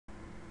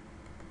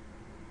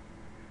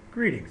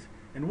Greetings,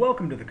 and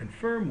welcome to the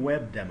Confirm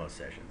Web Demo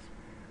Sessions,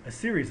 a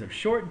series of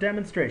short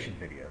demonstration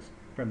videos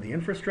from the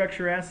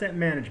Infrastructure Asset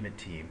Management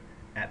team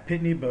at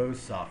Pitney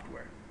Bowes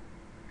Software.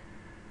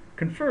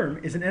 Confirm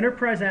is an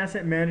enterprise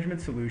asset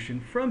management solution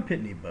from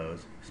Pitney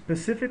Bowes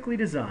specifically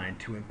designed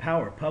to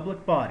empower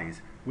public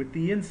bodies with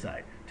the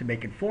insight to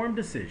make informed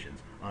decisions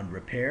on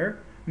repair,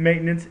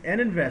 maintenance, and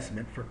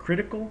investment for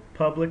critical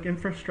public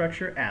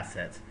infrastructure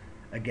assets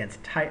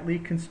against tightly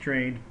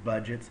constrained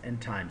budgets and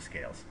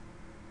timescales.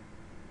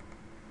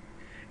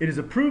 It is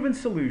a proven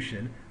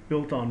solution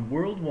built on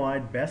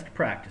worldwide best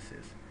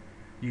practices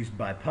used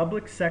by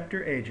public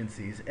sector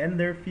agencies and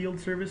their field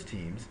service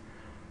teams,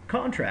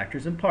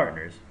 contractors and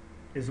partners,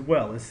 as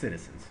well as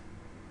citizens.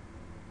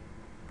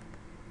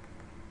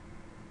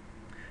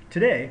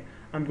 Today,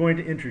 I'm going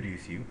to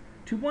introduce you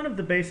to one of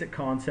the basic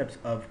concepts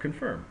of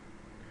Confirm,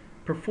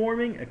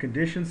 performing a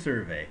condition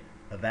survey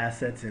of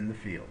assets in the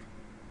field.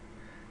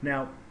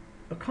 Now,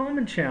 a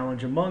common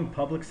challenge among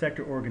public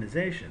sector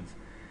organizations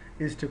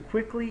is to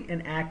quickly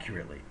and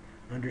accurately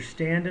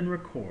understand and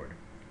record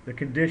the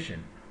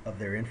condition of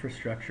their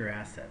infrastructure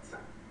assets.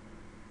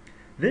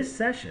 This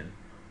session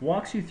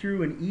walks you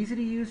through an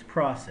easy-to-use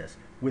process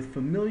with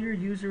familiar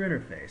user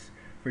interface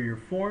for your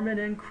foreman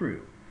and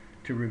crew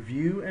to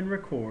review and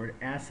record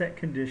asset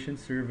condition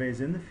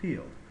surveys in the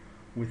field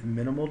with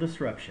minimal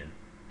disruption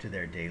to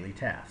their daily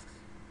tasks.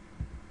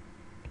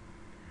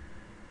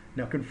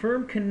 Now,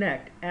 Confirm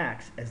Connect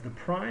acts as the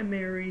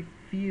primary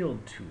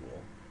field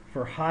tool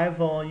for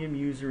high-volume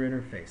user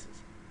interfaces.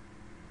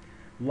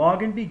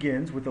 Login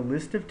begins with a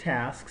list of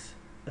tasks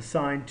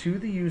assigned to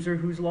the user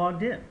who's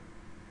logged in.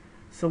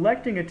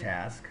 Selecting a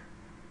task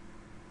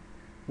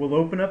will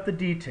open up the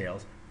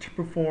details to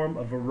perform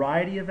a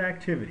variety of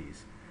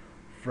activities,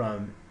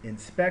 from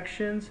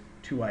inspections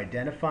to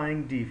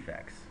identifying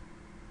defects.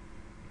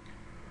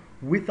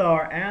 With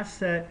our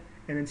asset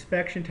and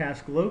inspection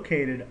task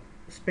located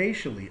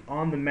spatially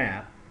on the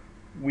map,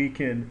 we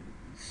can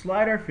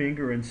slide our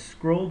finger and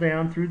scroll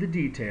down through the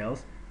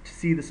details to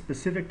see the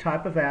specific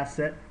type of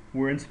asset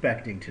we're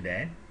inspecting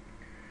today.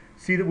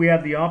 See that we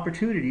have the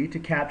opportunity to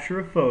capture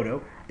a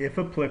photo, if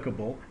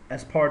applicable,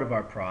 as part of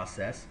our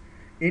process,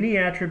 any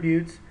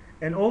attributes,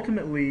 and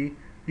ultimately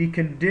the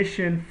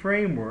condition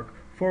framework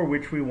for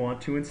which we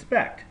want to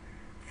inspect.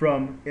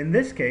 From, in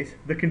this case,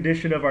 the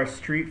condition of our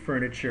street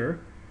furniture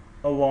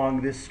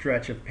along this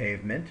stretch of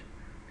pavement,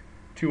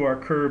 to our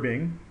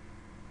curbing,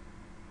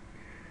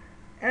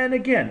 and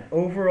again,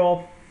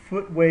 overall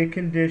footway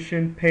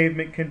condition,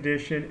 pavement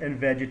condition, and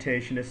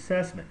vegetation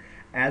assessment.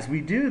 As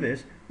we do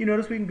this, you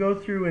notice we can go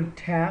through and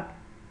tap,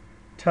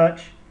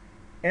 touch,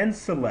 and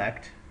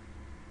select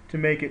to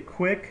make it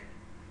quick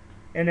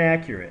and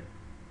accurate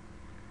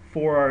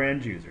for our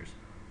end users.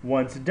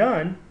 Once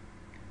done,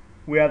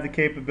 we have the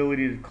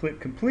capability to click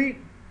complete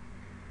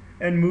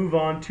and move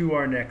on to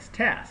our next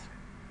task.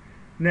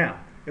 Now,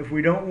 if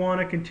we don't want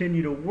to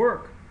continue to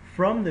work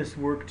from this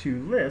work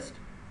to list,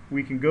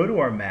 we can go to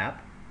our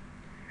map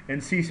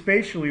and see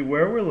spatially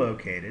where we're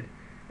located,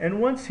 and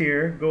once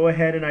here, go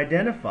ahead and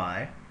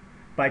identify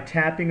by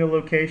tapping a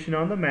location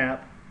on the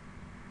map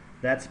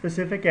that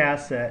specific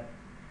asset,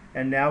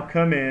 and now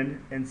come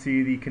in and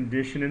see the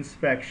condition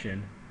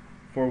inspection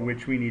for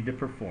which we need to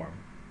perform.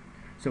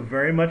 So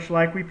very much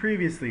like we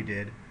previously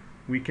did,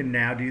 we can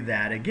now do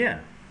that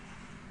again.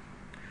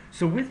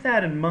 So with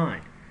that in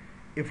mind,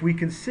 if we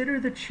consider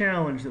the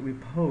challenge that we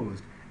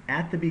posed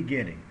at the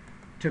beginning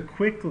to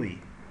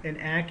quickly and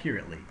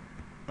accurately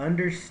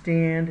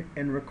understand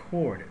and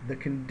record the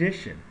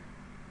condition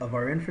of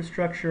our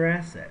infrastructure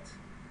assets,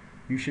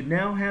 you should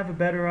now have a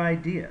better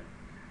idea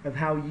of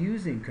how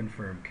using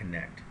Confirm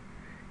Connect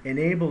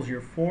enables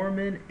your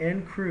foremen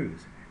and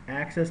crews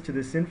access to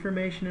this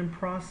information and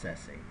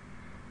processing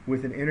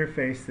with an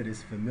interface that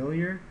is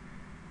familiar,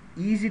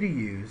 easy to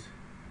use,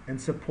 and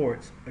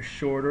supports a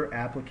shorter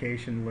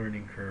application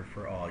learning curve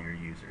for all your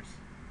users.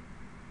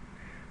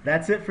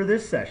 That's it for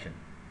this session.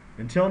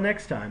 Until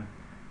next time,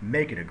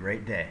 make it a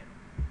great day.